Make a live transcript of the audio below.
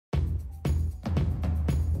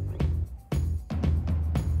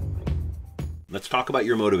let's talk about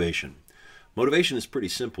your motivation. Motivation is pretty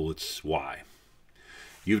simple. It's why.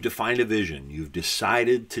 You've defined a vision. You've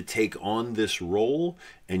decided to take on this role,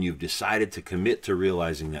 and you've decided to commit to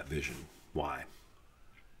realizing that vision. Why?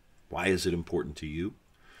 Why is it important to you?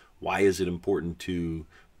 Why is it important to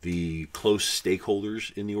the close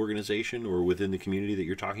stakeholders in the organization or within the community that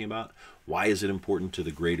you're talking about? Why is it important to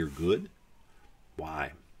the greater good?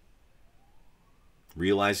 Why?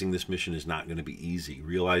 Realizing this mission is not going to be easy.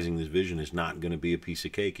 Realizing this vision is not going to be a piece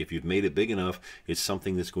of cake. If you've made it big enough, it's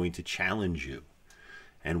something that's going to challenge you.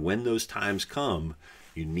 And when those times come,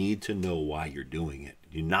 you need to know why you're doing it.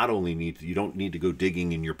 You don't need to go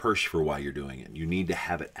digging in your purse for why you're doing it. You need to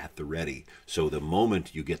have it at the ready. So the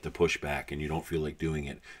moment you get the pushback and you don't feel like doing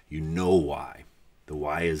it, you know why. The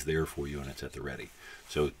why is there for you and it's at the ready.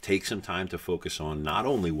 So take some time to focus on not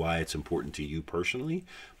only why it's important to you personally,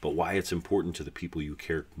 but why it's important to the people you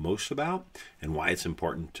care most about and why it's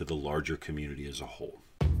important to the larger community as a whole.